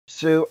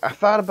so I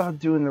thought about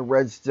doing the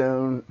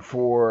redstone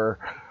for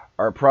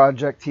our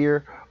project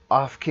here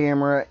off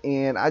camera,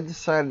 and I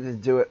decided to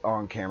do it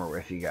on camera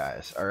with you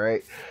guys. All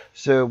right,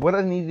 so what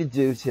I need to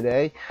do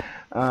today,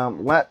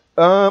 hello,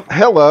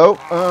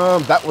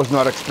 that was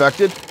not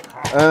expected.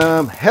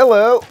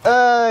 Hello,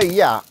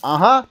 yeah,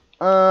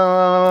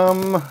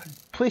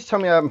 please tell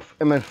me I'm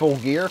in full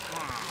gear.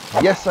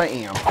 Yes, I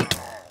am.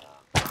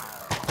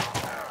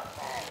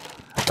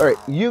 All right,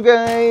 you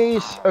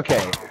guys,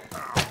 okay,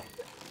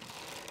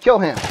 kill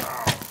him.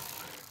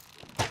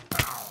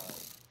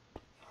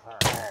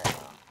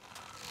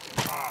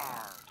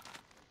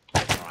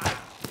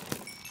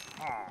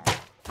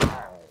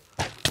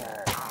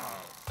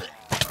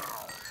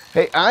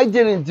 Hey, I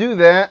didn't do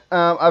that.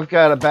 I've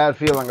got a bad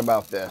feeling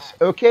about this.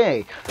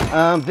 Okay,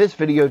 this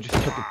video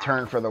just took a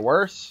turn for the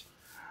worse.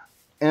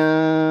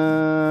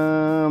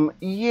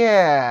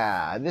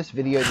 Yeah, this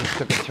video just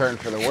took a turn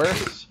for the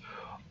worse.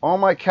 All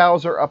my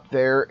cows are up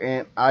there,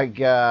 and I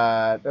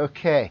got,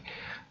 okay,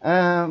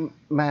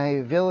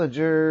 my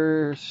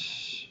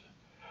villagers,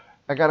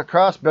 I got a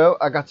crossbow,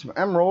 I got some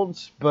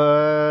emeralds,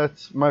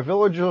 but my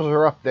villagers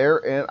are up there,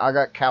 and I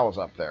got cows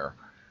up there.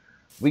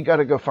 We got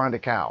to go find a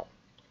cow.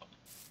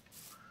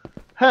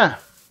 Huh.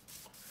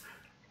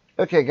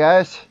 Okay,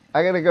 guys,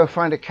 I gotta go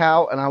find a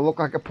cow, and I look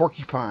like a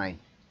porcupine.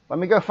 Let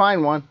me go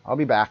find one. I'll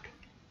be back.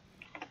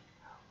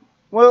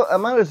 Well, I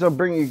might as well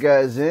bring you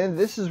guys in.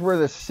 This is where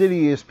the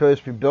city is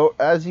supposed to be built.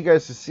 As you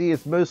guys can see,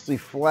 it's mostly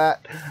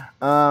flat.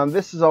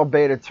 This is all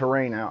beta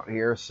terrain out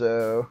here,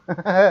 so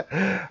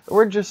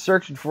we're just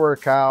searching for a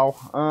cow.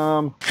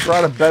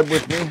 Brought a bed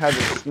with me, had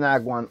to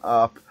snag one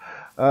up.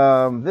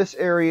 This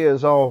area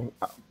is all,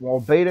 well,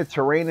 beta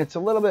terrain. It's a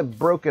little bit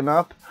broken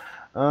up.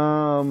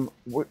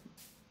 We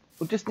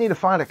just need to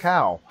find a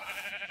cow.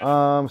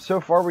 So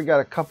far we got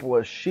a couple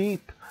of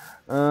sheep.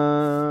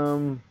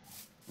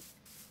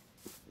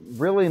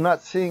 Really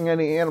not seeing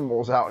any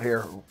animals out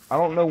here. I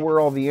don't know where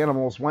all the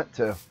animals went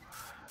to.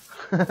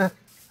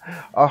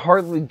 I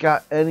hardly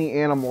got any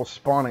animals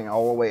spawning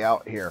all the way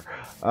out here.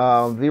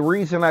 The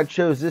reason I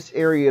chose this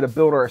area to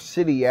build our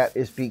city at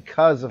is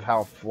because of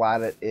how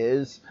flat it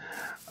is.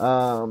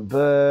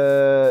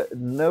 But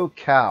no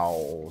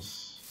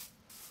cows.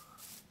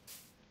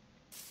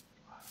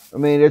 I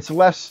mean, it's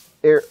less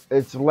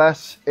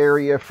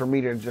area for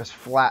me to just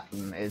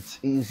flatten. It's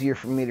easier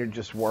for me to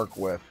just work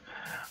with.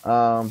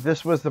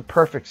 This was the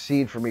perfect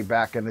seed for me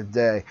back in the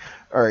day.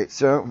 All right,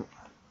 so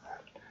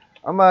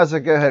I might as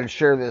well go ahead and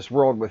share this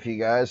world with you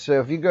guys. So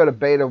if you go to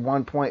beta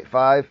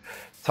 1.5,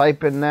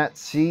 type in that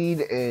seed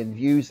and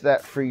use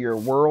that for your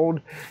world,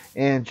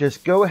 and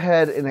just go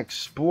ahead and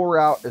explore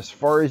out as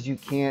far as you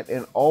can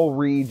in all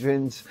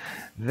regions.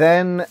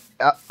 Then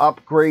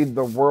upgrade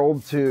the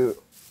world to,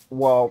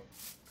 well,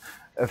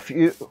 a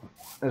few,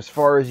 as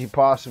far as you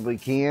possibly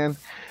can,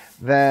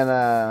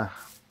 then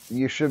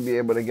you should be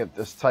able to get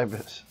this type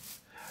of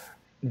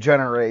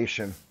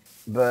generation.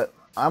 But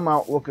I'm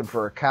out looking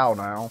for a cow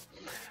now.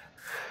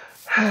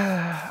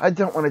 I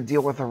don't want to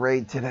deal with a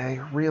raid today.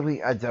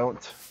 Really, I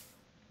don't.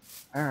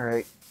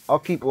 Alright, I'll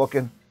keep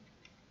looking.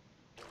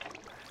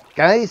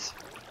 Guys,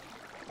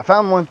 I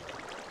found one.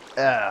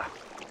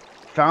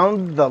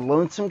 Found the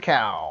lonesome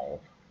cow.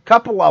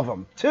 Couple of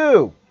them.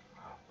 2.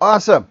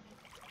 Awesome.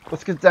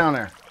 Let's get down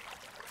there.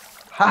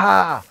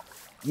 Haha.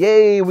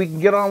 Yay, we can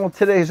get on with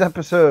today's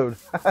episode.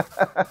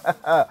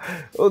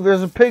 Oh,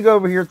 there's a pig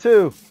over here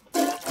too.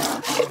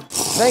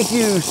 Thank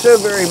you so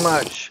very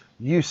much.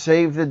 You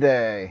saved the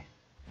day.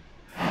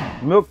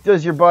 Milk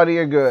does your body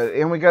a good.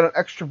 And we got an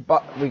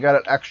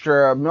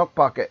extra milk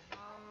bucket.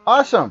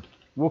 Awesome.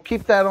 We'll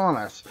keep that on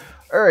us.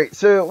 Alright,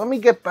 so let me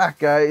get back,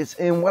 guys,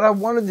 and what I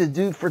wanted to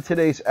do for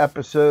today's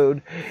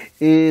episode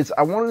is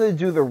I wanted to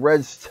do the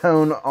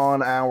redstone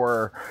on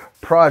our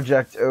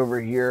project over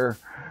here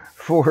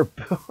for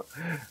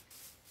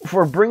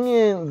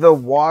bringing the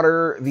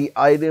water, the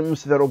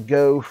items that'll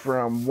go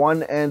from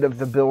one end of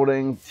the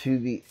building to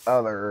the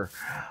other.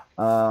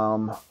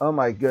 Oh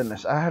my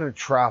goodness, I had to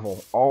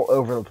travel all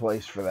over the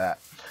place for that.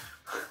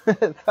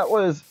 That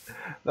was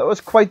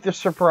quite the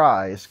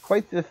surprise,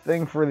 quite the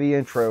thing for the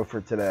intro for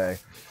today.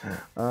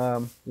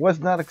 Was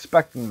not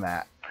expecting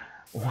that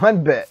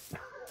one bit.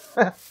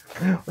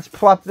 Let's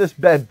plop this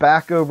bed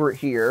back over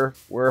here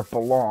where it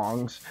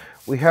belongs.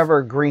 We have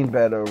our green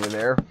bed over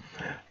there.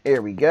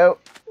 There we go.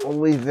 We'll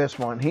leave this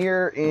one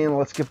here, and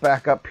let's get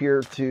back up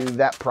here to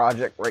that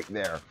project right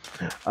there.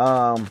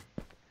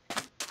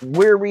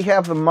 Where we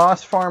have the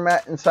moss farm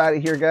at inside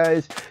of here,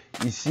 guys,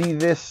 you see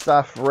this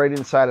stuff right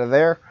inside of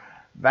there.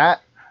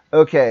 That.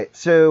 Okay,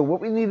 so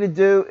what we need to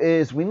do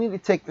is we need to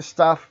take the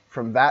stuff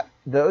from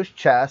those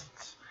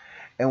chests,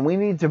 and we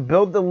need to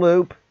build the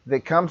loop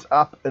that comes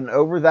up and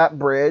over that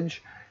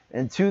bridge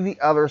and to the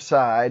other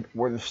side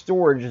where the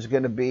storage is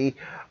going to be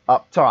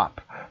up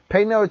top.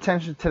 Pay no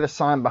attention to the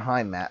sign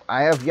behind that.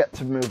 I have yet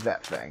to move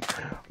that thing.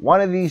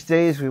 One of these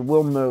days we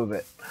will move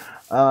it.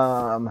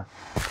 I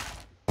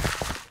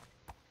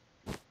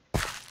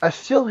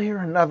still hear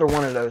another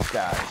one of those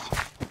guys.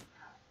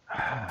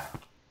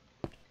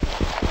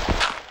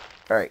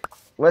 Alright,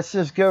 let's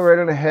just go right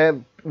on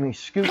ahead. Let me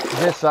scoop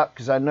this up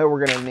because I know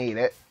we're going to need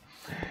it.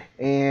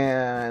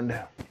 And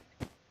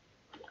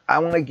I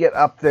want to get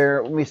up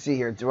there. Let me see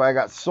here. Do I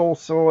got soul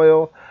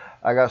soil?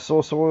 I got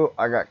soul soil.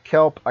 I got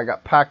kelp. I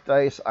got packed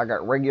ice. I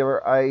got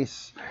regular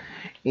ice.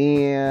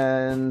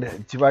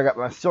 And do I got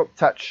my silk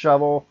touch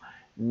shovel?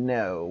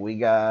 No. We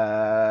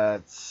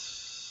got...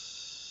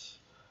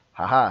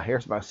 Haha,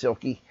 here's my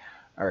silky.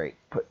 All right,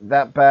 put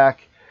that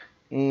back.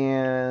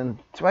 And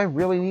do I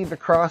really need the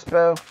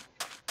crossbow?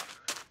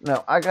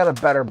 No, I got a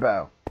better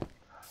bow.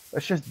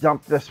 Let's just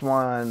dump this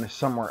one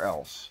somewhere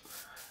else.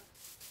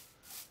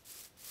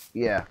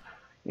 Yeah.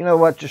 You know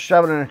what? Just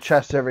shove it in a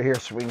chest over here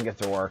so we can get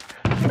to work.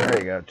 There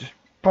you go. Just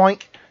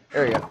boink.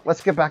 There you go.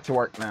 Let's get back to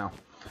work now.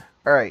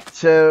 Alright,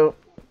 so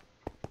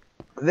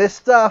this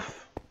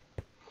stuff,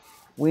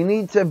 we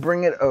need to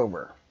bring it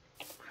over.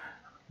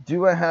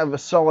 Do I have a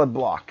solid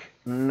block?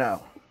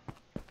 No.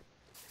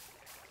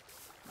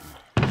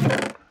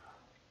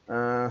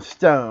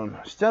 Stone.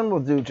 Stone will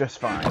do just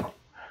fine.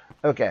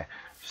 Okay,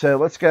 so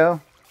let's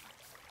go.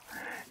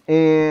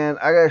 And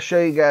I gotta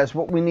show you guys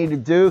what we need to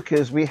do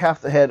because we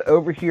have to head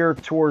over here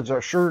towards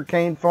our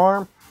sugarcane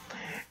farm.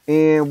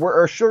 And where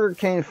our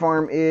sugarcane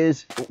farm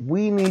is,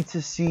 we need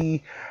to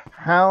see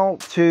how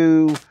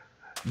to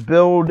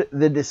build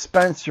the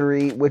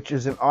dispensary, which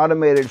is an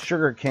automated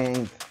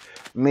sugarcane.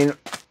 I mean,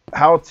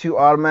 how to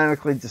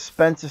automatically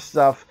dispense the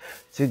stuff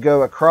to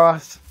go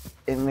across,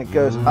 and it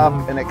goes up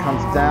and it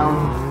comes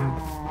down.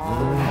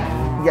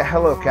 Yeah,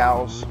 hello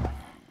cows.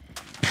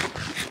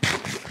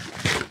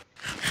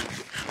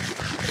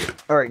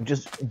 Alright,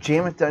 just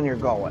jam it down your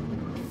gullet.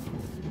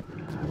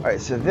 Alright,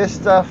 so this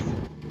stuff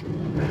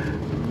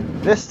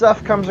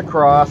comes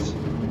across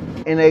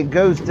and it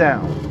goes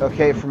down.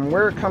 Okay, from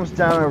where it comes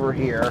down over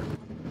here.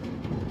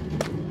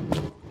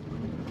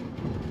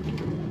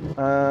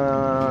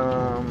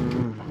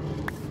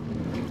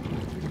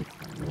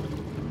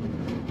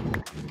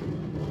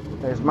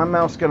 Is my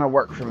mouse gonna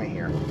work for me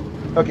here?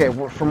 Okay,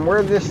 well, from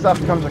where this stuff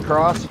comes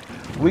across,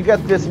 we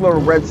got this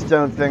little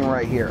redstone thing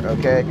right here,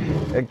 okay?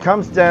 It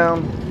comes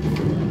down,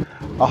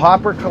 a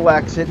hopper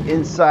collects it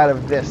inside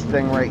of this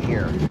thing right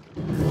here.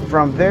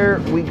 From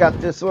there, we got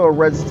this little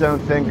redstone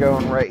thing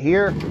going right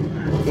here,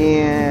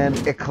 and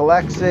it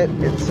collects it,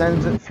 it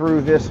sends it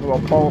through this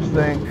little pulse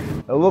thing.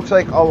 It looks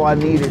like all I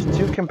need is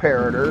 2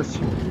 comparators.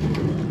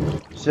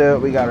 So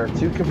we got our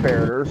 2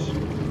 comparators.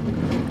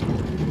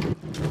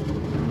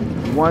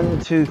 1,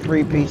 2,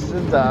 3 pieces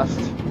of dust.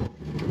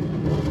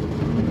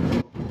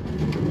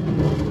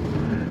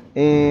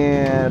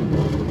 And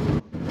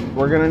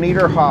we're going to need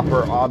our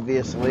hopper,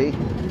 obviously.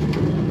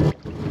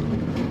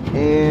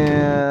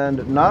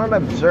 And not an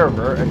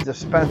observer, a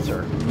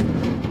dispenser.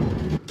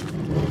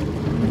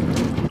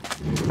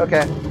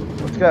 Okay,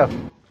 let's go.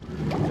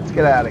 Let's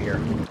get out of here.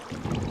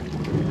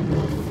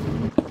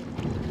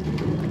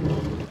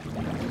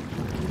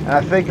 And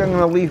I think I'm going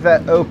to leave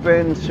that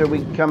open so we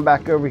can come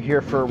back over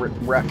here for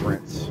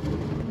reference.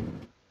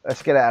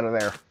 Let's get out of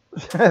there.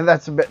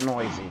 That's a bit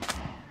noisy.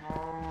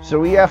 So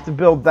we have to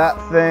build that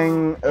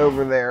thing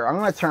over there. I'm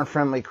going to turn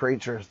friendly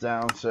creatures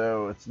down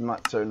so it's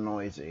not so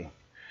noisy.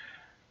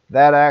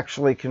 That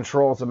actually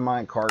controls the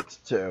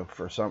minecarts too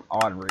for some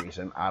odd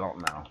reason. I don't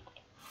know.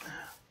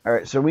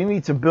 Alright, so we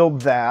need to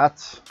build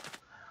that.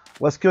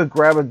 Let's go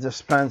grab a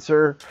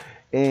dispenser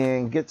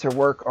and get to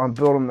work on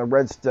building the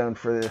redstone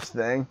for this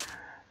thing.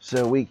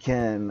 So we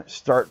can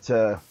start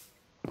to,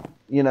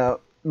 you know,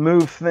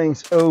 move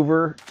things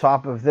over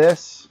top of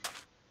this.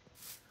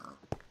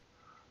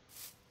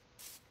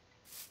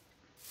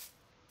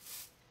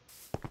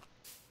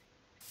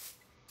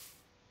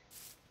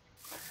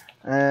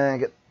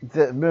 And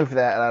move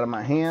that out of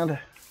my hand.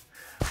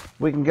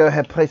 We can go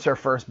ahead and place our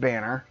first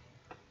banner.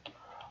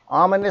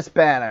 Ominous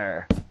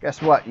banner.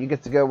 Guess what? You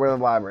get to go where the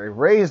library.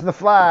 Raise the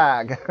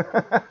flag.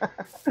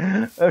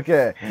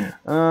 Okay.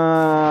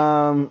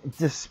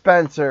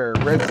 Dispenser.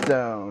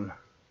 Redstone.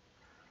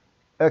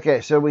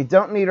 Okay, so we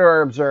don't need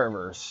our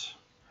observers.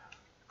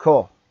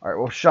 Cool. Alright,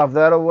 we'll shove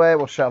that away.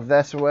 We'll shove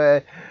this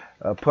away.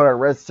 Put our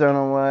redstone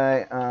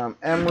away.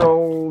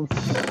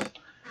 Emeralds.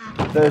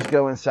 Those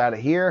go inside of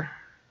here.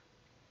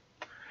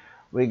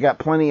 We got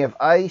plenty of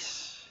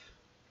ice.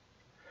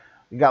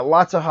 We got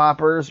lots of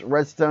hoppers,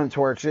 redstone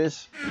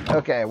torches.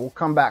 Okay, we'll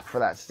come back for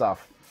that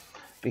stuff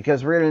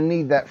because we're going to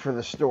need that for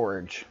the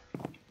storage.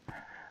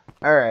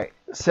 Alright,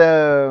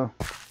 so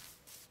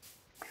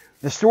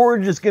the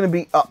storage is going to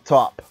be up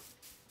top.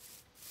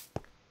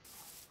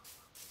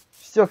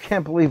 Still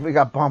can't believe we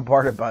got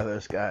bombarded by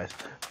those guys.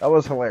 That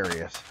was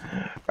hilarious.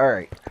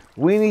 Alright,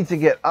 we need to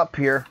get up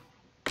here.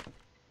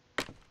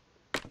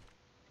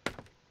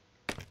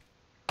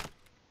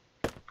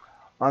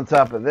 On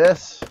top of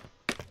this,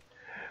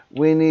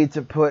 we need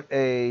to put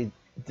a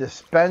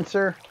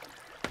dispenser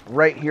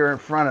right here in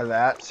front of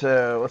that.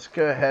 So let's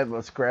go ahead,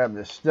 let's grab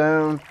this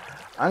stone.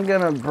 I'm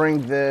going to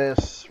bring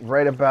this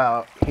right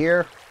about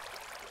here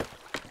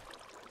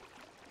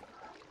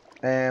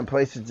and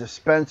place a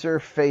dispenser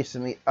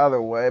facing the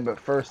other way. But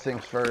first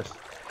things first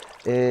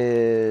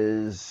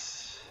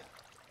is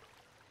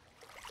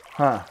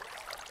Huh.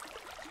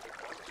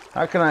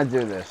 How can I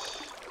do this?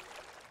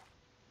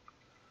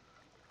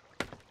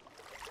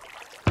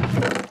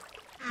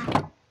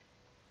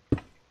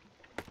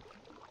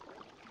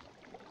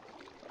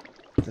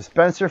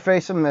 Dispenser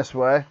facing this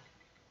way.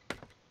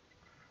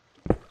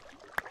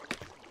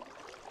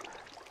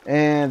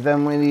 And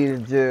then we need to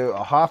do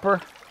a hopper.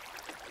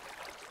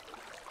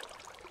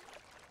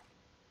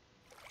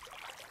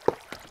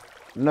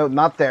 No,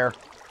 not there.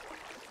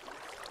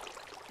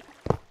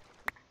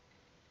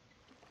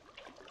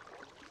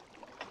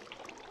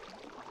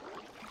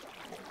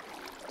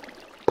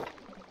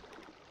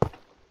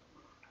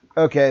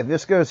 Okay,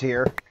 this goes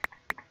here.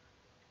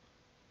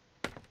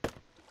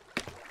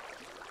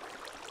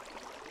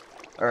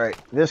 Alright,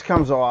 this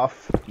comes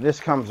off. This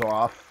comes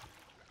off.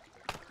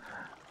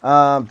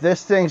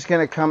 This thing's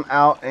going to come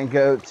out and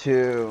go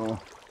to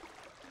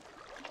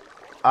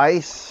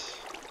ice.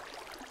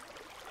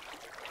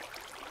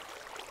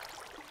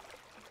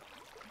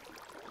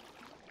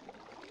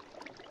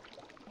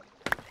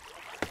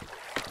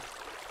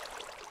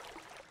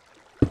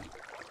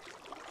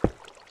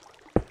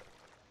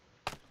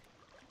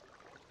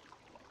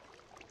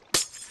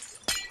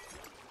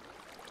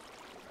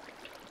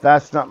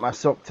 That's not my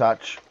silk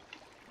touch.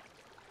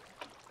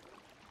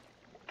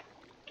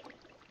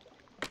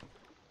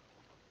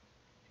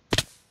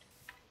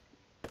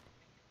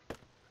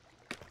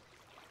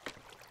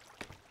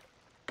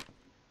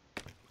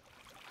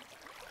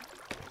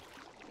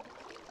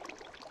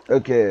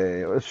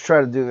 Okay, let's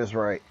try to do this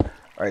right.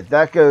 Alright,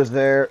 that goes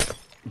there.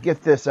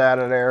 Get this out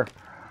of there.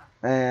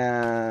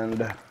 And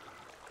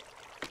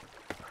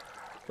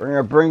we're going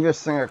to bring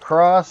this thing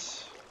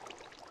across.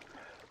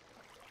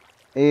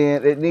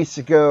 And it needs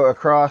to go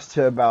across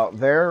to about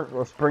there.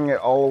 Let's bring it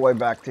all the way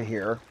back to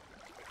here.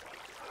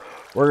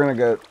 We're going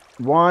to go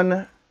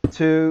 1,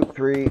 2,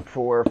 3,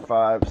 4,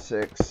 5,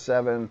 6,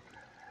 7.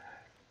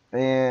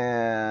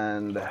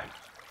 And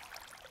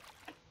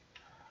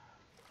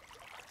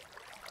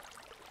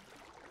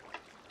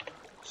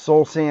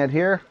soul sand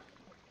here.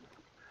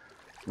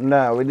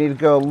 No, we need to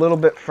go a little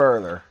bit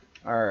further.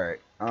 Alright.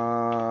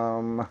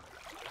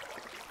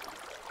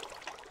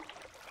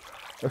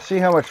 Let's see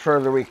how much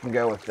further we can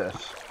go with this.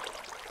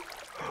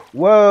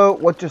 Whoa,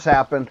 what just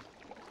happened?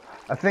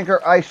 I think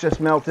our ice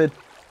just melted.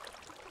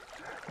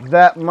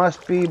 That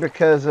must be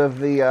because of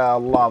the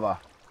lava.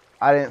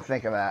 I didn't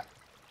think of that.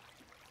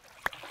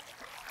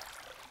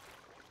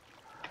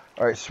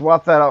 Alright,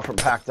 swap that out for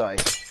packed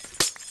ice.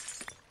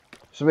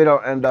 So we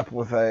don't end up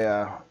with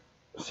a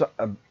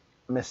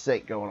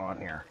mistake going on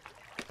here.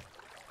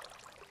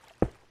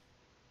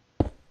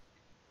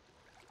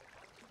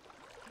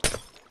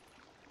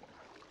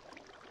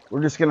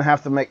 We're just going to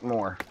have to make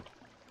more.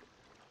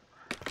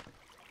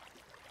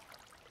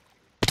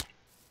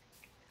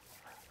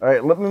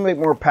 Alright, let me make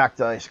more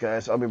packed ice,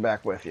 guys. I'll be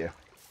back with you.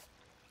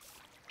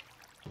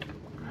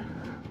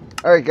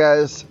 Alright,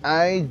 guys.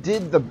 I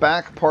did the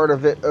back part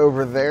of it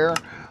over there.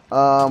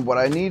 What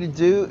I need to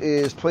do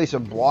is place a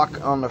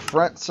block on the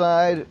front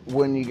side.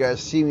 When you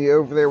guys see me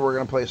over there, we're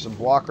going to place a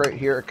block right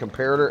here, a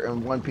comparator,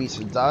 and one piece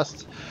of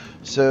dust.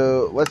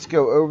 So let's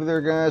go over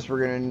there, guys.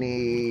 We're going to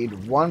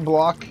need one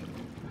block,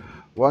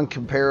 one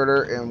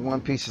comparator, and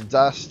one piece of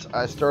dust.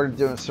 I started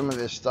doing some of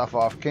this stuff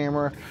off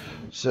camera,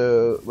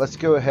 so let's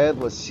go ahead.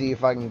 Let's see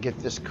if I can get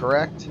this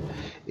correct.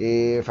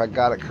 If I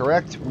got it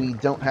correct, we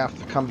don't have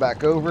to come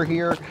back over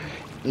here,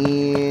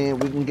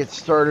 and we can get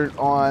started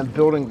on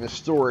building the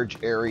storage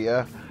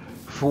area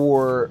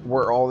for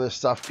where all this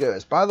stuff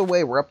goes. By the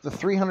way, we're up to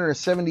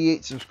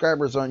 378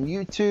 subscribers on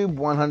YouTube,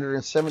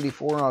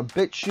 174 on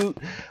BitChute.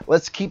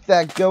 Let's keep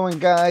that going,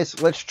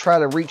 guys. Let's try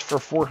to reach for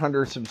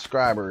 400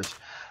 subscribers.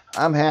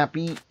 I'm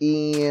happy,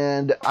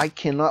 and I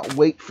cannot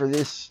wait for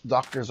this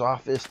doctor's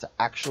office to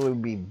actually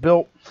be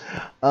built.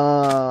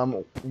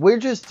 We're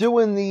just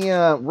doing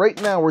the,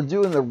 right now we're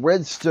doing the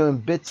redstone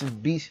bits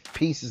and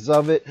pieces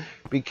of it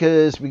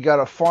because we got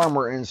a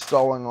farmer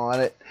installing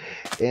on it,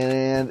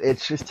 and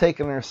it's just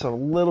taking us a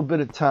little bit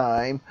of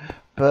time.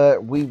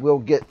 But we will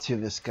get to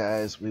this,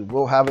 guys. We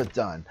will have it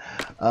done.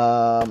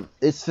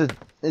 It's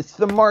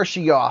the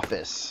Marshy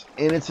office,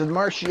 and it's a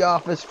Marshy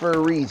office for a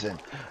reason.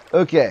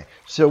 Okay,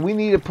 so we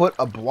need to put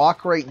a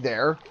block right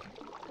there.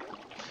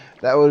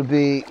 That would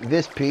be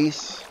this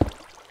piece.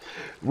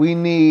 We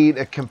need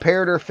a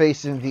comparator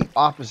facing the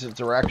opposite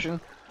direction.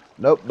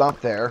 Nope,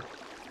 not there.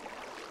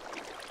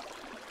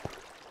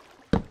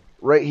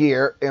 Right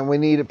here, and we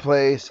need to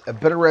place a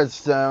bit of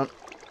redstone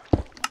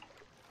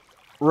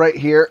right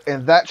here,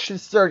 and that should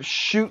start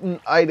shooting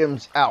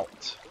items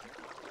out.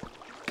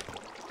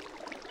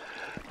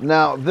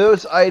 Now,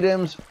 those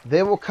items,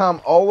 they will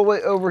come all the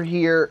way over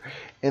here,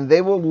 and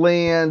they will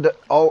land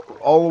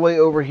all the way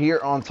over here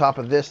on top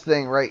of this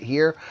thing right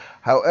here.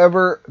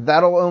 However,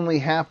 that'll only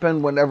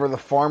happen whenever the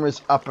farm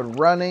is up and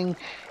running,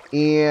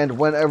 and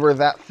whenever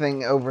that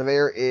thing over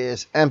there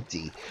is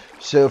empty.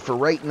 So for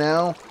right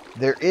now,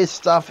 there is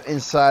stuff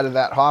inside of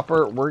that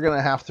hopper. We're going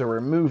to have to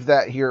remove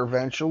that here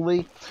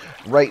eventually.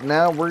 Right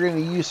now, we're going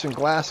to use some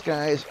glass,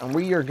 guys, and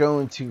we are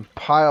going to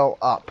pile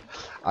up.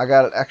 I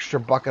got an extra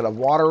bucket of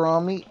water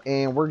on me,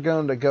 and we're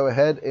going to go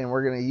ahead and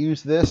we're going to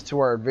use this to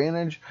our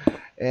advantage.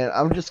 And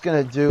I'm just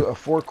going to do a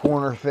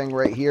 4-corner thing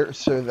right here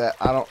so that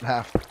I don't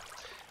have to.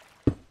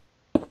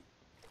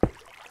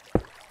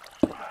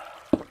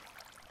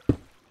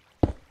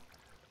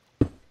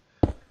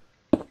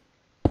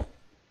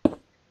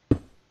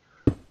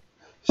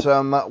 So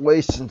I'm not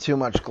wasting too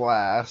much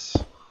glass.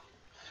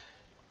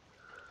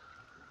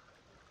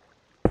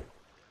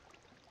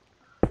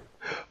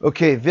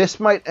 Okay, this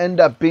might end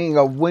up being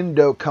a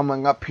window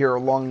coming up here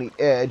along the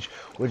edge,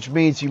 which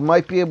means you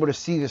might be able to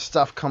see the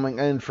stuff coming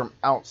in from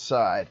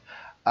outside.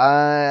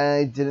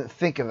 I didn't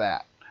think of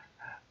that.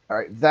 All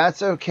right,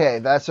 that's okay.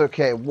 That's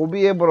okay. We'll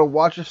be able to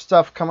watch the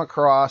stuff come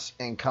across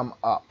and come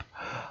up.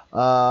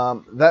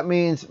 That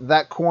means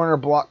that corner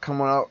block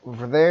coming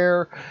over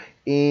there,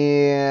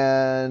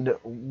 and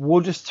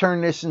we'll just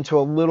turn this into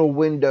a little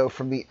window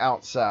from the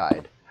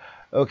outside.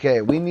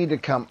 Okay, we need to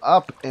come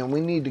up, and we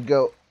need to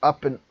go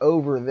up and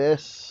over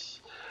this,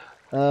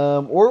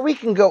 or we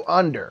can go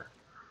under.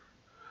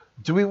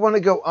 Do we want to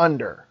go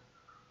under?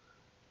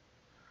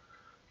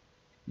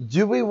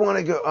 Do we want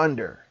to go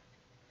under?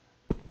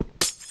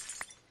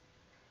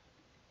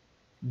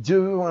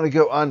 Do we want to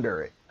go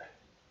under it?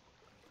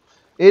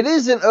 It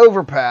is an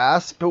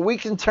overpass, but we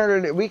can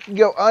turn it. We can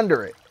go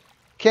under it,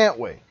 can't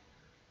we?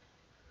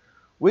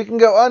 We can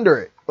go under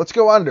it. Let's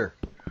go under.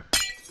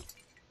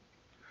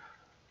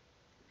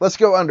 Let's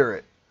go under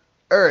it.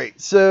 All right,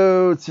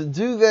 so to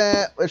do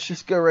that, let's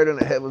just go right on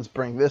ahead. Let's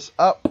bring this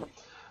up.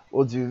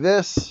 We'll do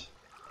this.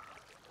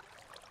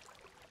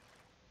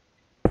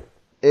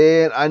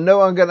 And I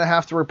know I'm going to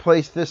have to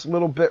replace this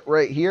little bit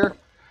right here.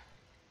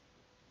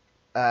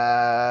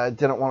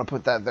 Didn't want to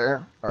put that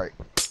there. All right.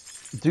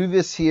 Do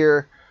this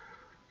here.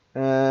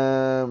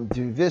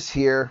 Do this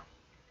here.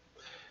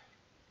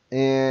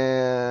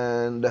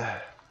 And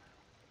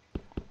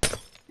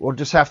we'll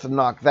just have to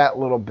knock that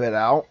little bit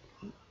out.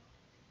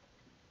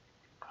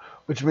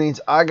 Which means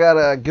I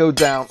gotta go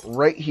down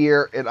right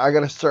here and I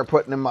gotta start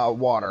putting in my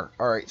water.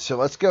 Alright, so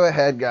let's go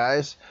ahead,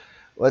 guys.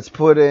 Let's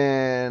put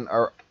in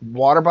our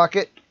water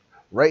bucket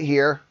right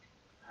here.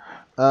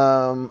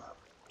 I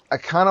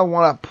kind of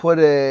want to put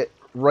it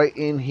right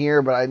in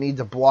here, but I need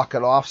to block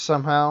it off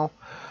somehow.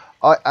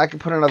 I can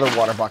put another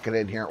water bucket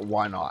in here.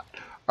 Why not?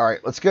 Alright,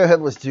 let's go ahead.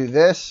 Let's do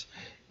this.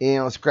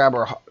 And let's grab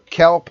our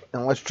kelp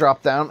and let's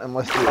drop down and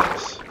let's do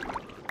this.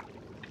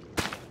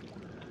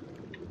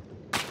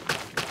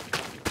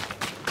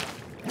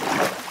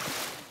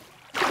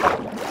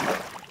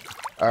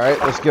 Alright,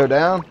 let's go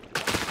down.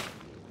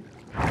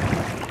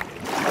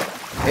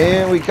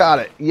 And we got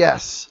it.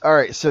 Yes.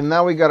 Alright, so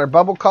now we got our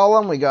bubble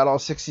column. We got all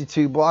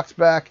 62 blocks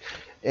back.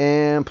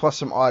 And plus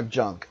some odd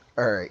junk.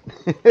 Alright.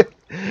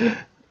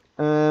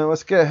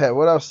 Let's go ahead.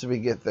 What else did we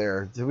get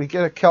there? Did we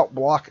get a kelp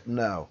block?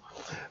 No.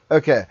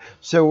 Okay,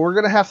 so we're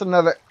going to have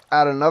to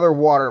add another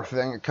water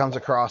thing that comes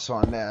across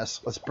on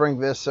this. Let's bring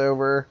this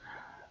over.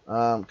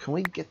 Can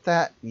we get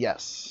that?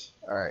 Yes.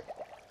 Alright.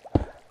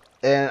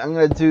 And I'm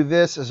going to do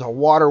this as a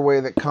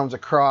waterway that comes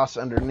across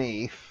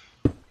underneath.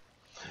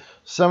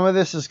 Some of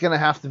this is going to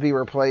have to be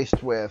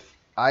replaced with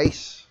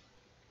ice.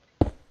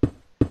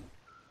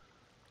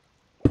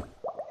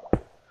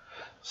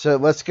 So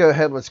let's go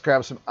ahead. Let's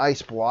grab some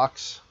ice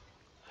blocks.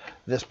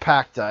 This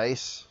packed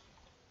ice.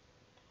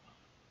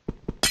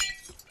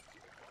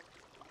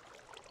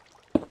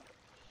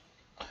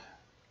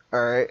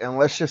 Alright, and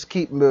let's just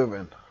keep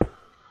moving.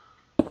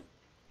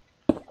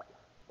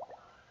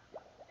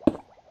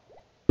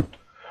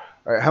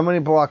 Alright, how many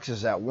blocks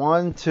is that?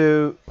 1,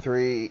 2,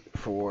 3,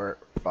 4,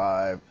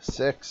 5,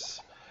 6,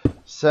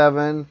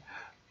 7.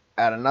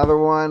 Add another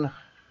one.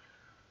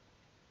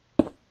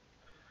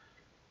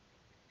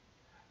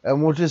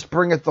 And we'll just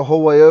bring it the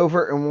whole way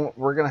over, and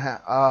we're going to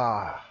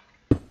have...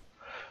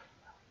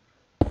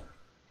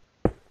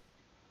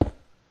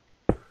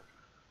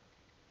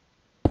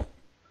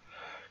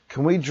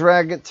 Can we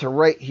drag it to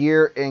right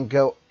here and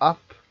go up?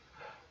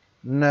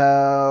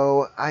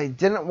 No, I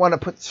didn't want to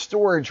put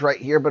storage right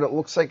here, but it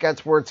looks like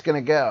that's where it's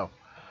going to go.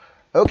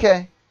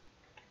 Okay.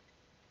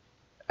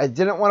 I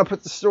didn't want to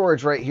put the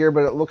storage right here,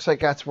 but it looks like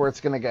that's where it's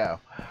going to go.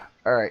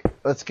 All right,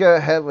 let's go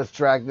ahead. Let's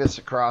drag this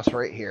across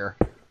right here.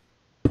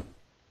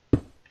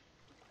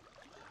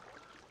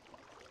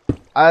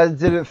 I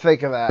didn't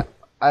think of that.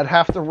 I'd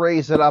have to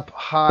raise it up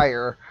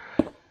higher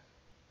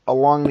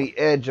along the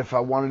edge if I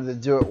wanted to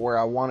do it where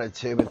I wanted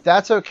to, but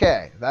that's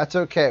okay. That's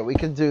okay. We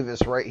can do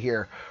this right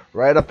here,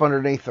 right up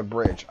underneath the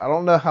bridge. I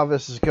don't know how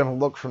this is going to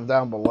look from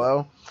down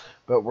below,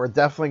 but we're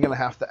definitely going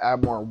to have to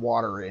add more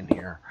water in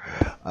here.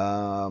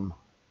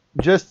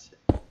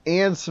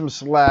 And some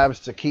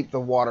slabs to keep the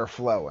water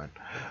flowing.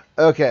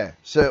 Okay,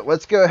 so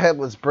let's go ahead.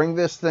 Let's bring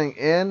this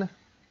thing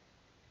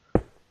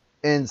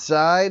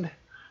inside.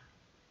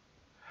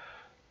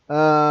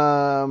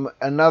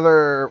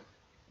 Another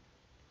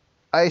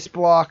ice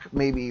block,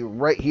 maybe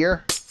right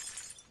here.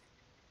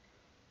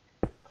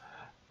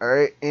 All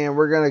right, and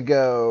we're gonna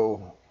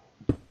go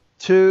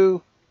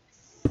 2,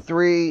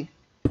 3,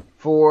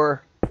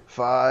 4,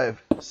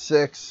 5,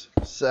 6,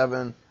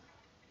 7,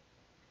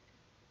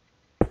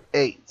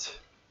 8.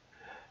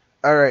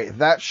 All right,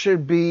 that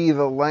should be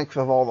the length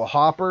of all the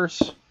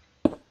hoppers.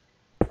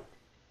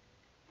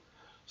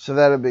 So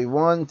that'll be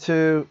 1,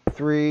 2,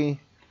 3,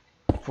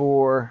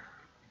 4,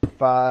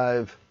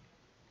 5,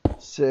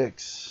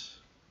 6,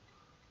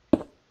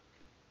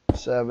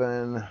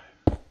 7,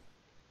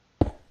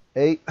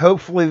 8.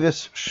 Hopefully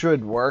this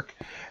should work.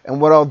 And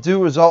what I'll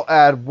do is I'll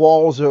add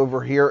walls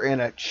over here in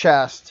a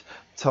chest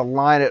to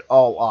line it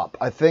all up.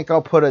 I think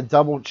I'll put a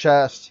double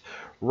chest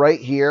right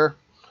here.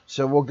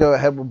 So we'll go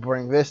ahead, we'll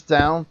bring this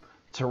down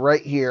to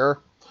right here.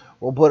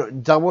 We'll put a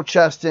double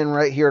chest in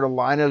right here to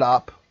line it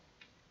up.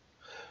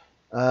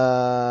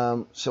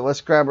 So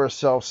let's grab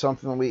ourselves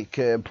something we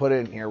could put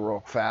in here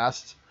real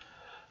fast.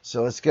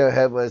 So let's go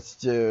ahead, let's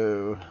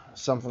do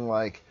something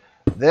like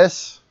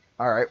this.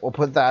 All right, we'll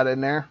put that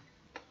in there.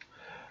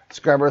 Let's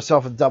grab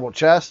ourselves a double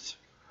chest.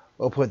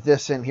 We'll put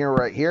this in here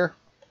right here.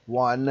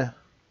 1,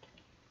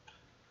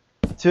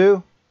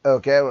 2.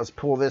 Okay, let's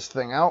pull this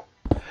thing out.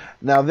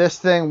 Now this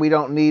thing, we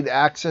don't need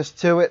access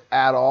to it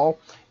at all.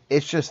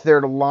 It's just there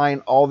to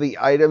line all the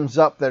items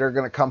up that are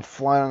going to come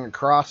flying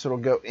across. It'll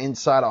go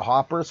inside of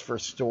hoppers for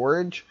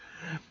storage.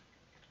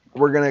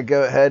 We're going to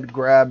go ahead and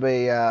grab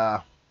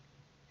a...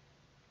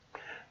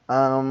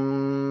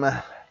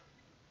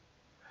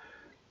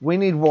 we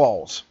need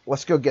walls.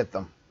 Let's go get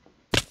them.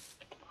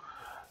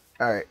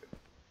 Alright.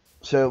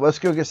 So let's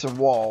go get some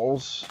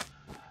walls.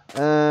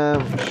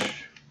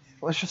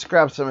 Let's just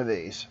grab some of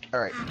these.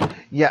 Alright.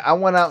 Yeah, I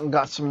went out and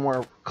got some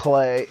more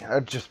clay.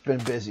 I've just been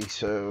busy,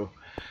 so...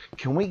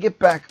 Can we get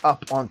back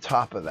up on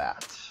top of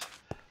that?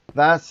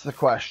 That's the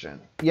question.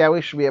 Yeah,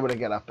 we should be able to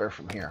get up there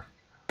from here.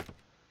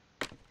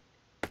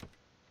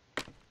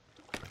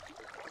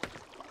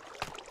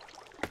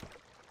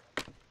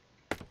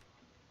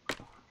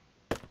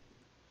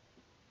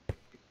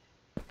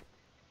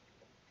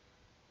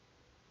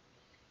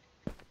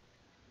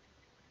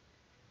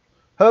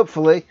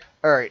 Hopefully.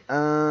 Alright,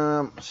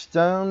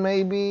 stone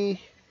maybe?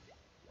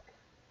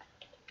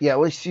 Yeah,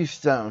 let's use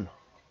stone.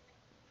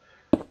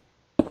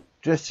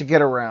 Just to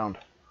get around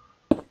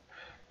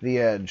the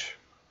edge.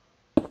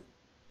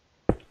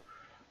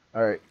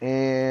 Alright,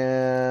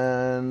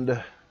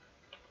 and...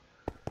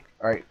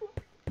 Alright,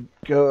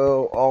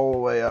 go all the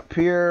way up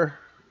here.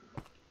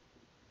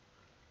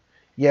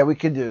 Yeah, we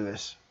can do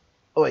this.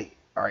 Oh, wait,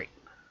 alright.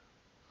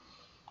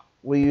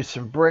 We use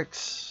some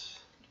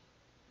bricks.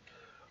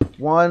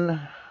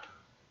 1,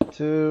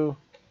 2,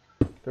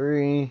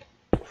 3,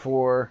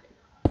 4,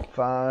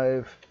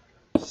 5,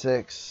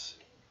 6,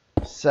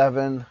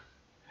 7.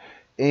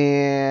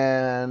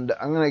 And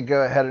I'm going to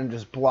go ahead and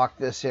just block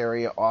this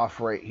area off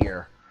right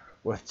here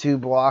with 2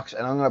 blocks.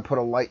 And I'm going to put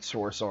a light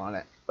source on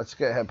it. Let's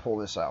go ahead and pull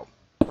this out.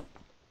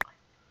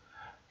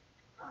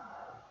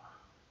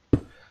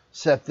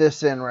 Set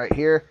this in right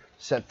here.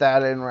 Set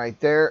that in right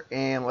there.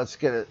 And let's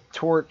get a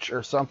torch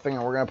or something.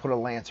 And we're going to put a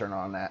lantern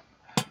on that.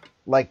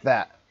 Like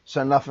that.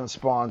 So nothing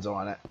spawns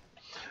on it.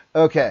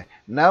 Okay.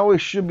 Now we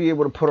should be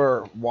able to put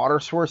our water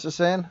sources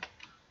in.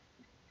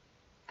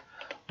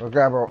 We'll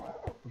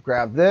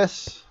grab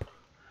this.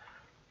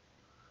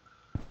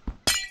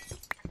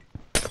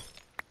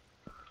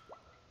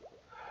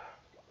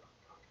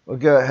 We'll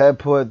go ahead and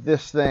put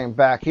this thing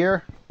back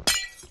here,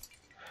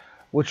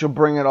 which will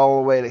bring it all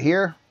the way to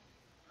here.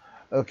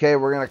 Okay,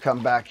 we're going to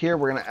come back here.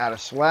 We're going to add a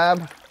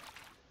slab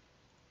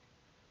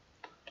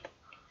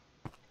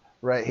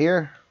right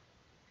here.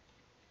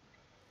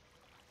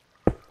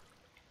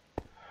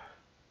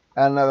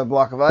 Add another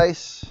block of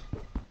ice.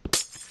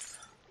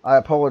 I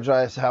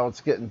apologize how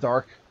it's getting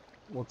dark.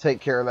 We'll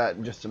take care of that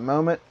in just a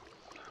moment.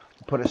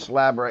 Put a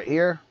slab right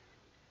here.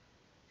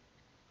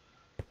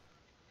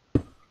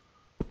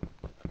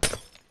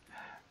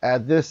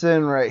 Add this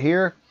in right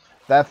here.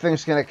 That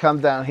thing's going to come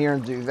down here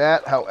and do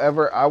that.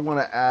 However, I want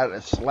to add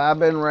a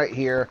slab in right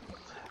here.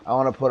 I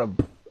want to put a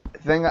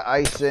thing of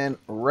ice in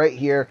right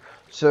here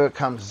so it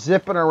comes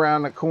zipping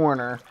around the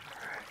corner.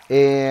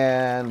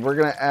 And we're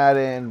going to add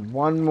in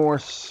one more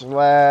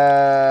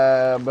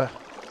slab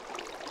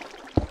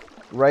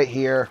right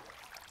here.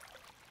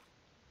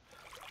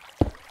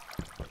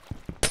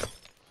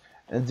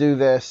 And do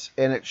this.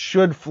 And it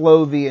should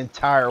flow the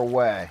entire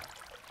way.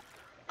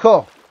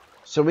 Cool.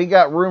 So we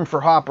got room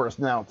for hoppers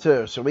now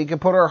too. So we can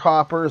put our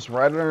hoppers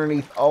right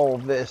underneath all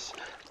of this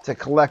to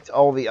collect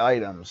all the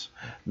items.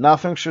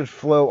 Nothing should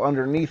flow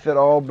underneath it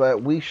all,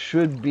 but we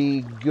should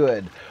be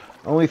good.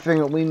 Only thing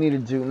that we need to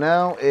do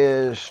now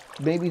is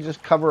maybe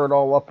just cover it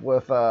all up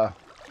with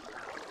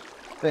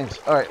things.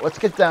 Alright, let's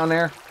get down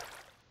there.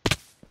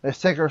 Let's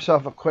take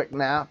ourselves a quick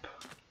nap.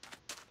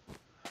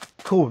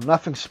 Cool,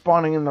 nothing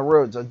spawning in the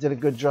roads. I did a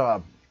good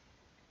job.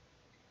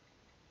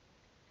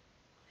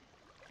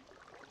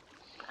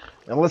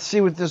 And let's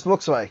see what this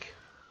looks like.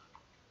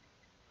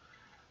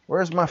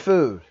 Where's my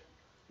food?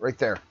 Right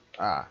there.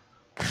 Ah.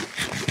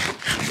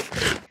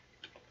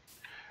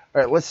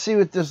 Alright, let's see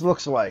what this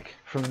looks like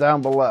from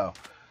down below.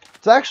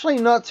 It's actually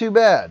not too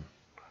bad.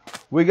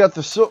 We got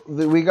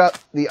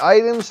the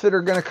items that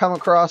are going to come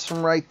across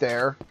from right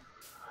there.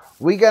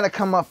 We got to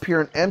come up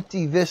here and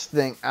empty this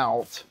thing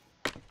out.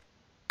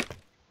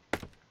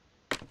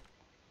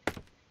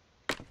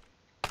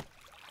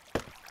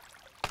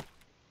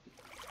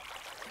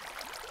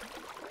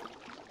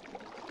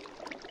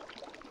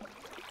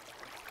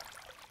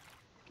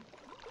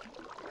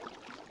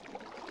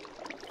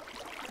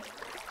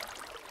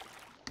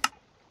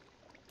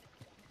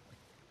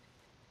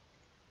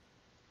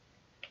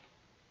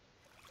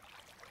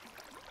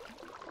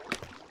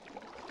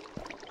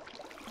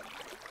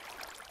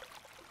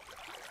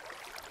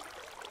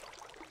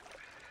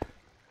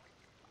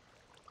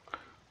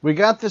 We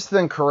got this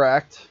thing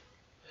correct.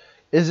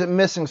 Is it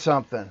missing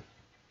something?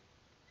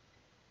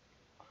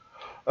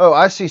 Oh,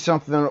 I see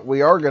something that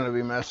we are going to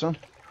be missing.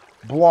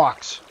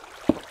 Blocks.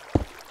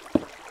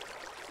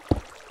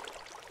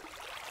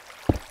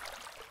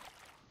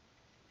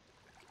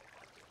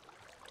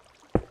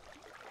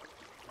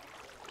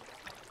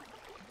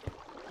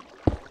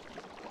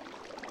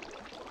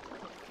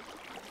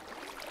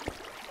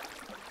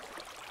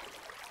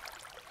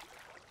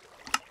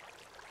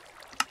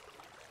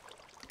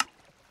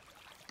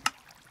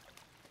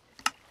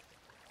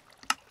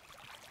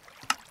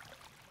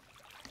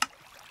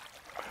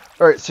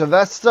 Alright, so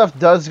that stuff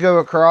does go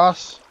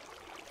across.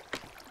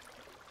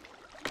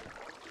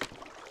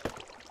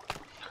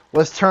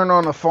 Let's turn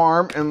on the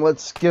farm and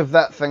let's give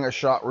that thing a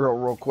shot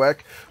real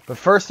quick. But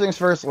first things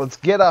first, let's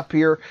get up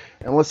here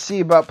and let's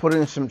see about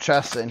putting some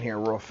chests in here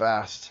real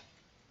fast.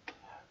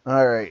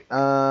 Alright,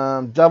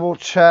 double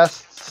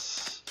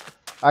chests.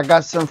 I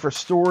got some for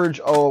storage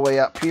all the way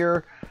up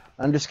here.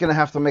 I'm just going to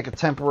have to make a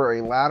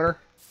temporary ladder.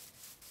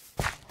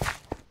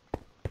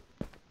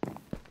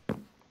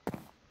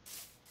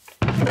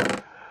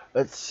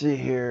 Let's see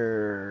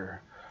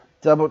here.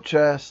 Double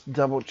chest,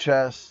 double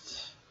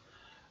chests.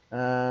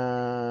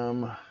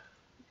 No,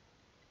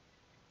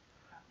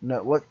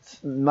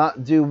 let's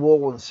not do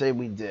wool and say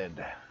we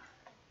did.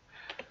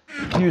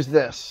 Use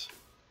this.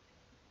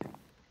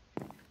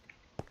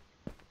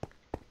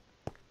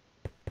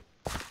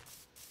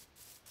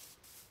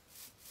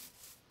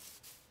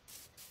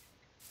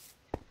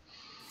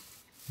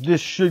 This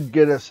should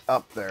get us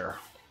up there.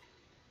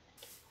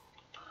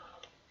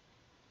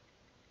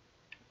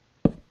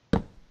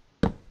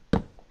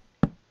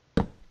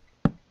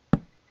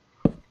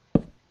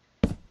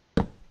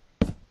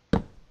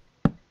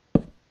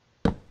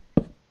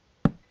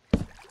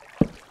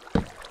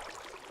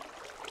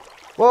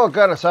 Well, it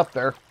got us up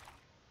there.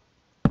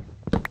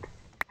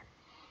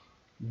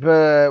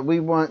 But we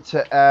want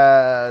to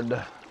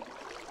add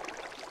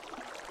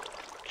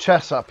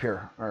chests up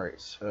here. Alright,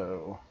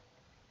 so...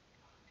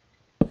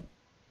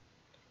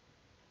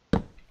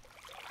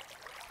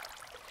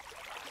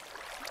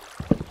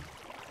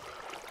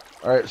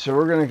 Alright, so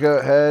we're going to go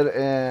ahead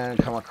and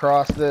come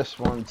across this.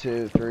 1,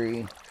 2,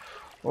 3,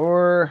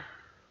 4.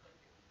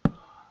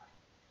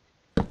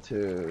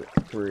 2,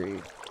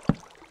 3,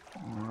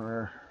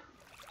 4.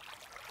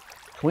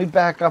 Can we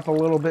back up a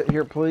little bit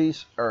here,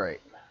 please?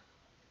 Alright.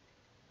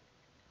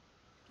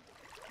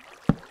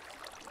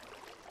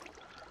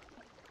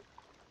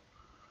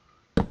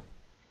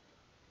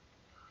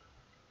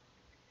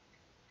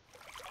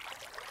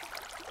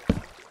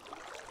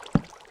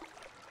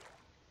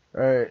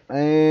 Alright,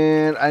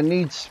 and I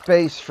need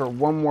space for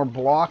one more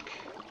block.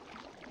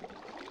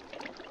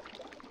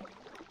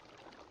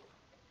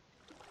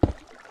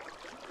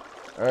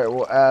 Alright,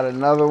 we'll add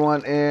another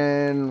one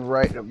in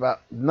right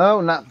about...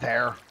 No, not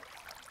there.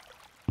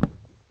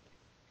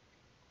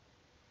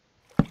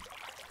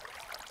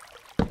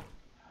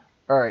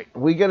 Alright,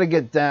 we got to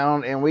get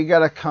down and we got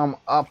to come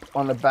up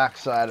on the back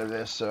side of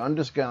this. So I'm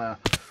just going to...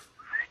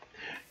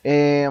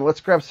 And let's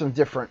grab some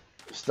different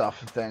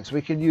stuff and things.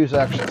 We could use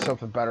actually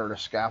something better to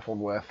scaffold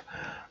with.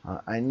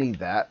 I need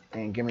that.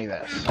 And give me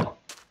this.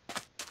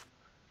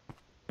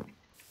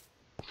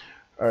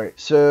 Alright,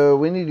 so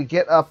we need to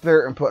get up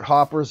there and put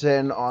hoppers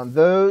in on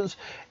those.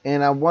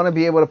 And I want to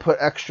be able to put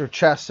extra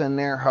chests in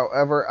there.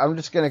 However, I'm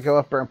just going to go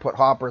up there and put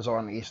hoppers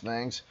on these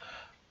things.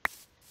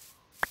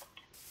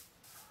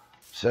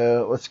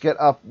 So let's get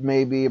up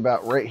maybe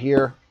about right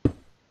here.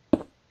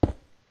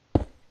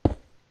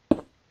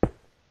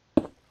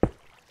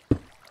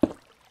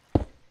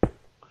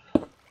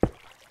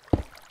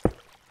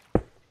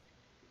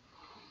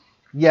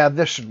 Yeah,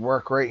 this should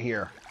work right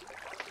here.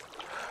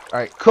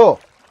 Alright,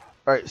 cool.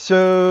 Alright,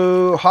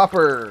 so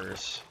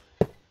hoppers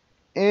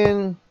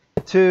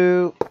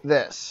into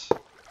this.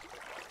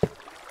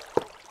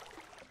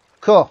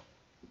 Cool.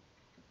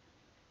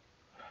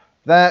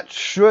 That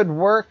should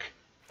work.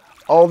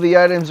 All the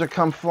items that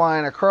come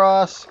flying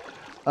across,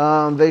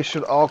 they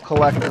should all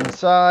collect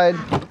inside.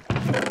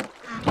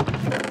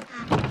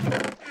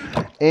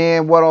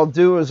 And what I'll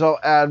do is I'll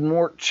add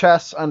more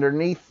chests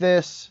underneath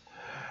this.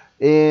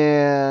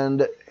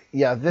 And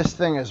yeah, this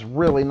thing is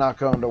really not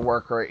going to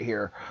work right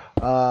here.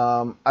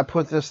 I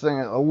put this thing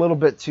a little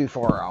bit too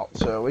far out,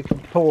 so we can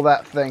pull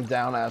that thing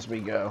down as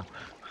we go.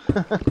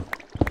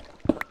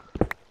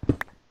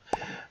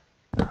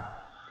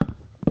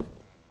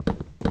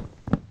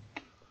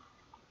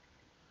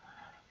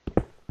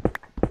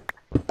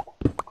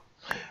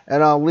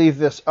 And I'll leave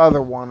this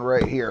other one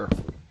right here.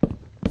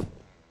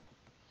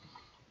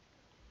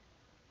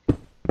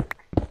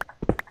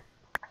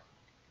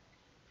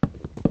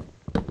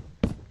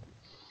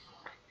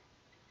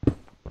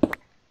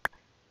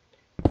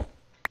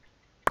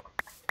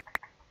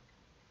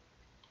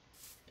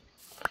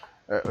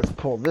 Alright, let's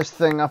pull this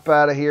thing up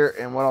out of here,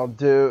 and what I'll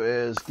do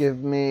is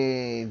give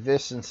me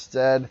this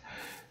instead,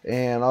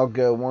 and I'll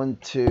go 1,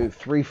 2,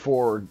 3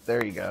 forward.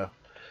 There you go.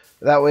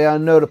 That way I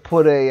know to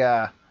put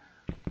a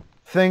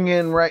thing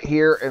in right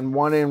here and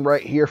one in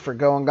right here for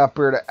going up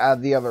here to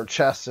add the other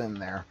chests in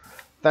there.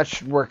 That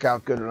should work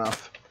out good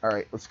enough.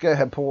 Alright, let's go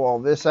ahead and pull all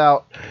this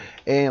out.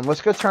 And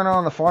let's go turn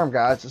on the farm,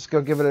 guys. Let's go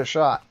give it a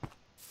shot.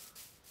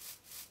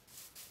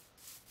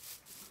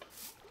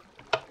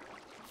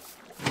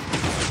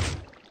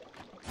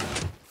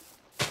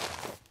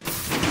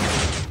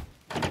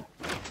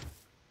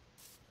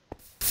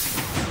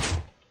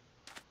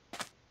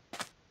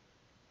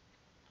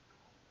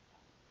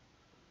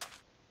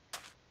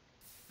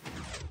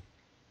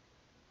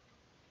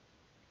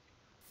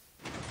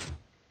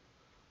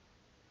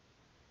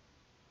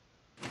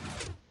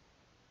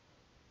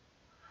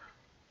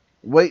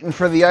 Waiting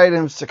for the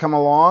items to come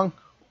along.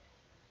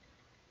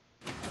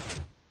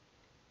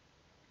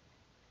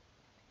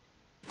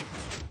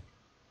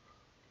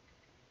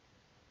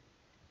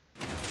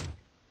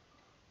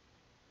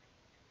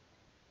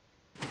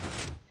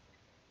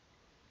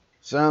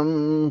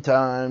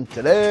 Sometime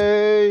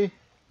today.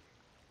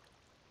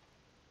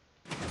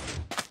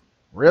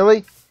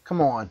 Really?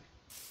 Come on.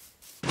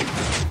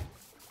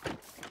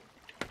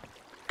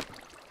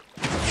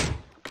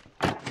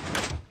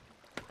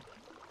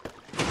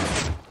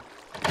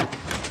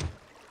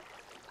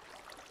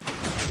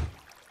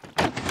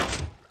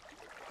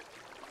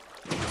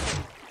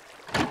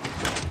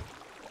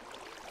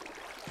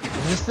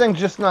 This thing's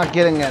just not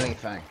getting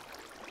anything.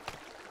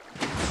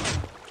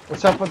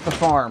 What's up with the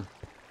farm?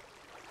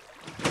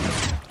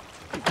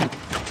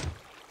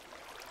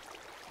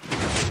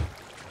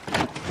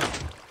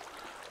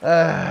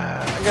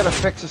 I gotta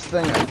fix this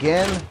thing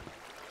again.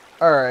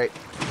 Alright.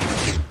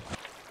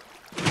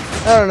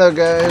 I don't know,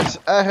 guys.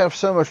 I have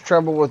so much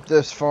trouble with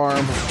this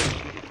farm.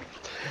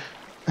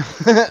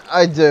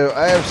 I do.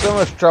 I have so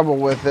much trouble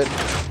with it.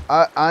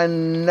 I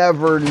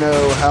never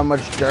know how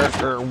much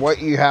dirt or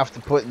what you have to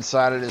put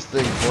inside of this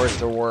thing for it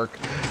to work.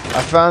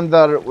 I found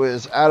that it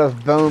was out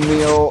of bone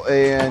meal,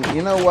 and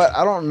you know what?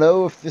 I don't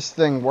know if this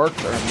thing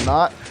works or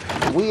not.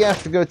 We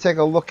have to go take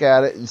a look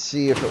at it and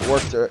see if it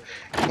worked.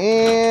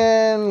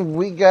 And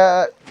we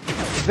got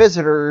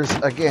visitors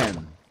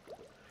again.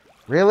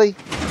 Really?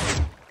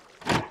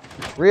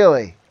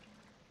 Really?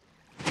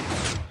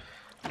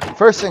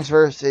 First things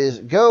first is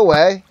go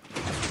away.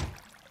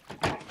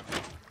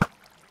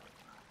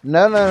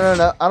 No, no, no,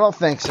 no. I don't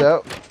think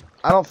so.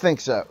 I don't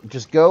think so.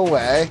 Just go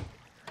away.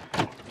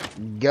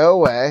 Go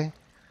away.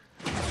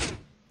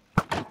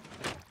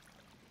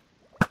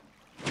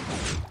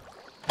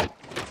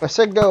 I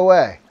said go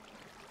away.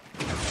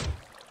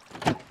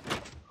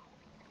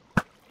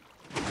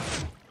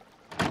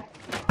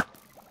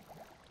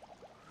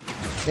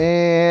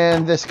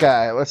 And this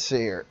guy. Let's see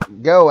here.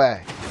 Go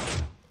away.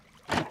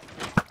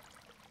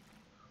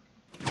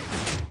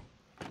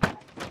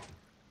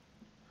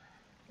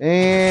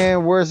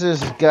 And where's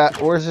this guy?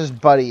 Where's this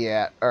buddy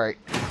at? All right,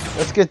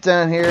 let's get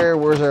down here.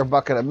 Where's our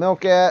bucket of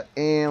milk at?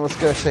 And let's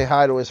go say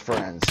hi to his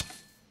friends.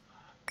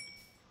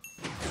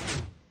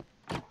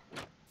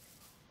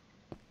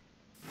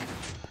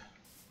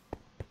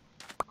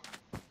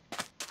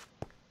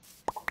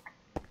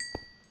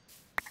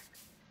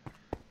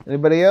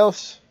 Anybody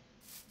else?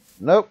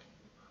 Nope.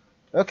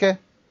 Okay.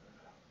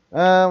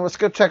 Let's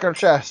go check our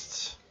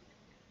chests.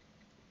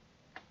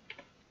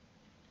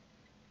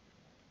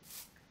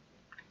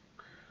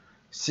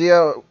 See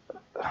how...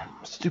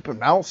 Stupid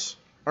mouse.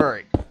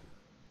 Alright.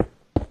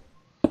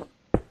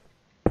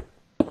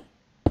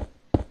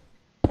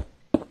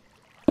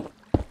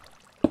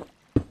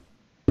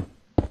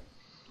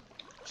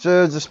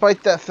 So,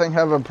 despite that thing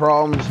having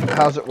problems,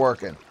 how's it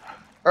working?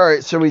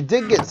 Alright, so we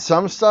did get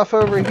some stuff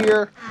over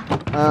here.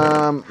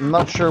 I'm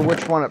not sure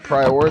which one it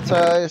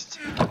prioritized.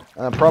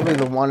 Probably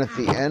the one at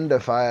the end,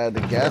 if I had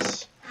to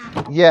guess.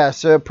 Yeah,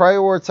 so it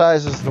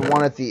prioritizes the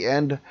one at the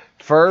end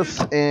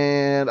first,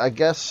 and I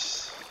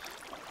guess...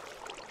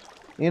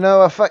 You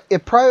know, if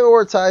it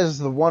prioritizes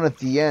the one at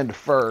the end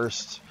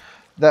first,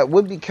 that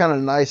would be kind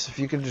of nice if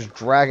you could just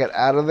drag it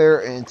out of there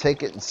and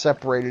take it and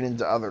separate it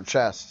into other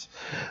chests.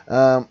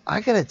 I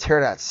gotta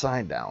tear that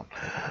sign down.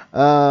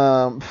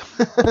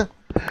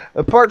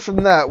 Apart from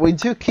that, we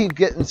do keep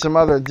getting some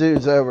other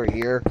dudes over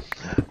here.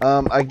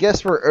 I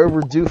guess we're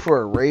overdue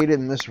for a raid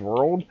in this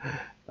world.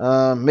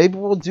 Maybe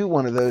we'll do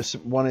one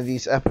of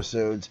these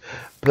episodes.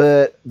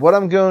 But what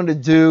I'm going to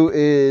do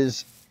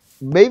is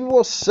maybe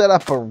we'll set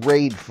up a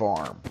raid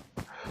farm.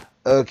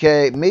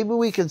 Okay, maybe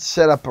we could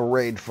set up a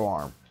raid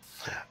farm.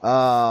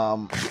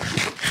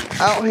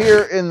 Out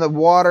here in the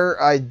water,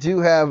 I do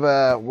have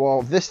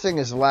well, this thing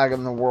is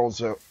lagging the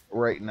world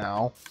right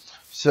now,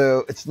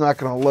 so it's not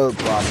going to load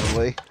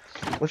properly.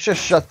 Let's just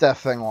shut that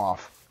thing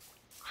off.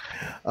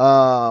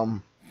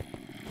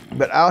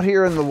 But out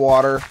here in the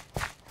water,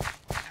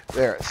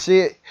 there, see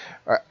it?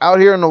 All right, out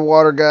here in the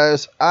water,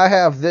 guys, I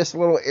have this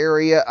little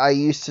area. I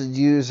used to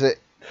use it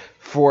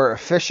for a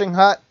fishing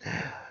hut,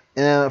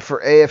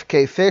 for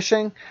AFK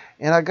fishing,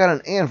 and I got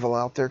an anvil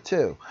out there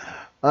too.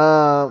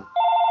 Alright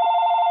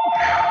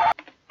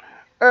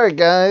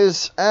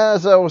guys,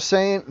 as I was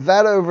saying,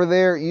 that over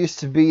there used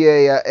to be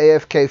a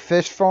AFK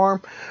fish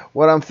farm.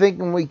 what I'm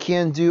thinking we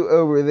can do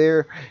over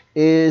there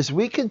is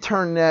we could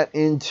turn that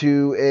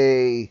into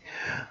a,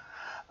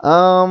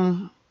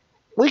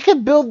 we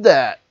could build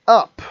that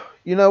up.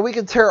 You know, we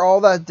could tear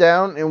all that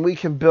down and we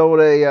can build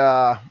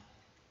a,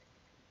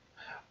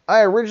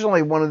 I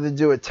originally wanted to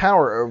do a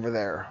tower over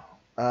there,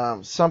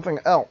 something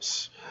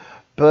else,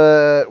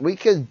 but we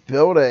could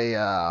build a,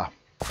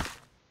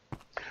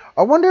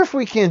 I wonder if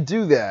we can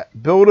do that,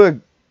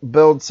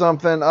 build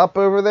something up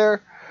over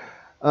there,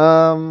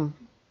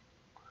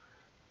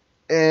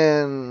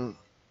 and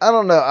I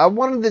don't know, I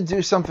wanted to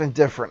do something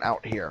different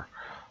out here.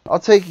 I'll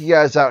take you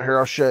guys out here,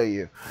 I'll show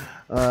you.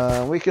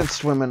 We can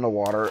swim in the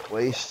water at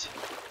least.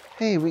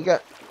 Hey, we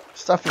got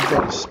stuff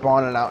that's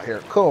spawning out here,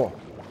 cool.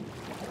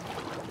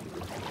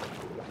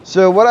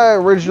 So what I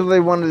originally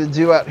wanted to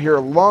do out here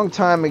a long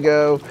time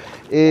ago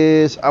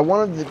is I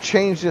wanted to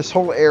change this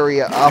whole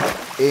area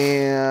up,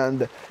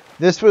 and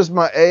this was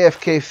my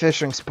AFK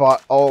fishing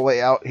spot all the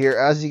way out here.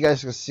 As you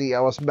guys can see, I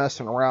was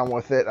messing around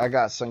with it. I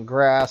got some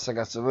grass, I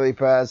got some lily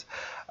pads,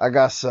 I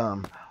got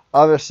some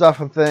other stuff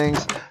and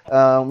things.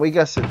 We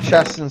got some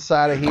chests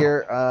inside of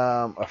here,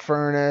 a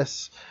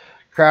furnace,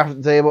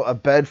 crafting table, a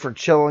bed for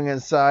chilling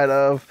inside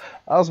of.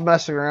 I was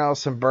messing around with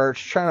some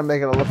birch, trying to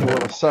make it look a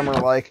little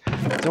summer-like.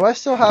 Do I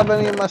still have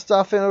any of my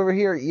stuff in over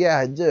here? Yeah,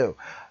 I do.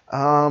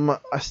 I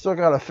still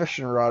got a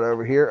fishing rod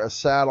over here, a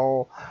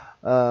saddle,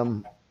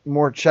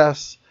 more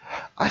chests.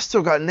 I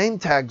still got name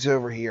tags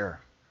over here.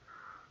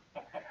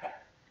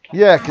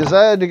 Yeah, because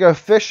I had to go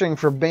fishing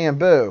for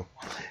bamboo.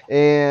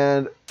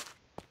 And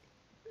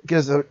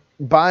because the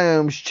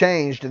biomes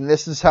changed, and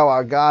this is how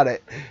I got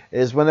it,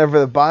 is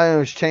whenever the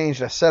biomes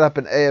changed, I set up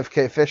an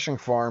AFK fishing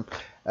farm,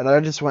 and I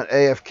just went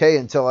AFK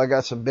until I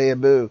got some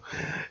bamboo,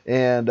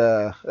 and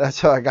that's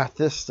how I got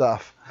this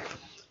stuff.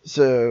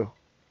 So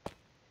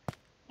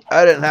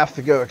I didn't have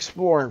to go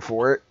exploring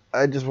for it,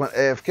 I just went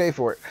AFK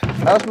for it.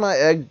 How's my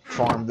egg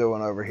farm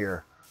doing over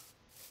here?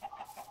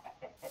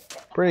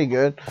 Pretty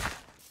good.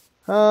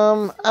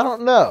 I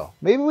don't know,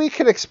 maybe we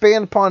could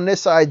expand upon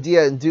this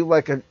idea and do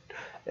like a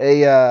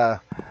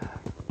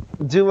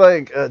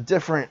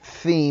different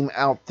theme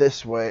out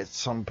this way at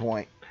some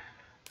point.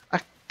 I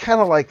kind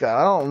of like that.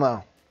 I don't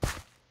know.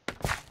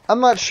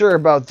 I'm not sure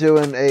about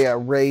doing a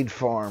raid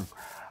farm.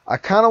 I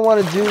kind of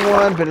want to do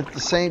one, but at the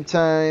same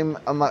time,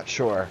 I'm not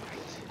sure.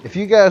 If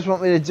you guys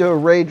want me to do a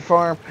raid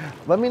farm,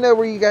 let me know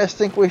where you guys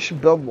think we should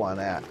build one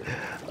at.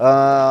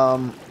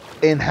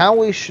 And how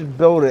we should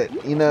build it.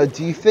 You know,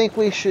 do you think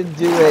we should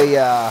do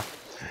a,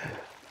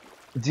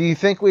 do you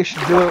think we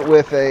should do it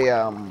with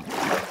a,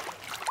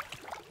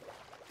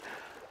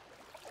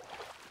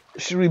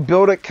 should we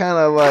build it kind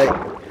of like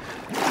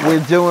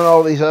we're doing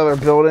all these other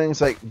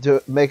buildings, like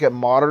make it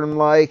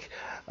modern-like,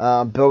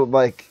 build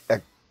like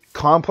a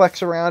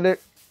complex around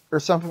it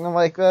or something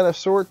like that of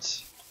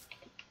sorts?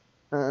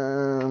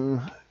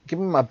 Give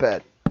me my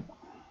bed.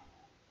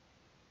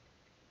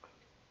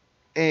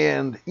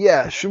 And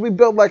yeah, should we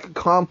build like a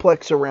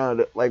complex around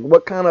it? Like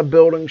what kind of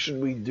building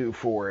should we do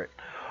for it?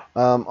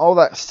 All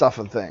that stuff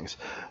and things.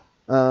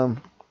 I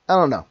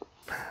don't know.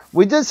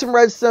 We did some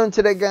redstone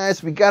today,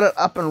 guys. We got it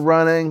up and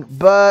running,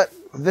 but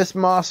this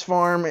moss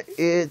farm,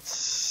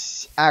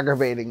 it's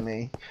aggravating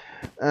me.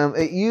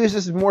 It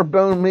uses more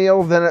bone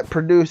meal than it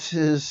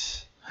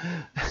produces.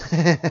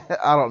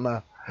 I don't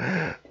know.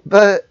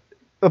 But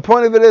the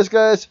point of it is,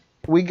 guys,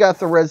 we got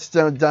the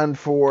redstone done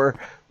for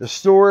the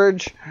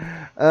storage.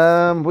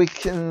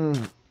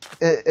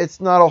 It's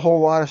not a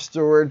whole lot of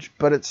storage,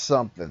 but it's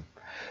something.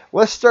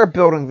 Let's start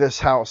building this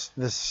house,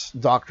 this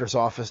doctor's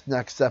office,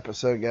 next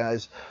episode,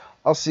 guys.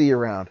 I'll see you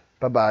around.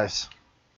 Bye-bye.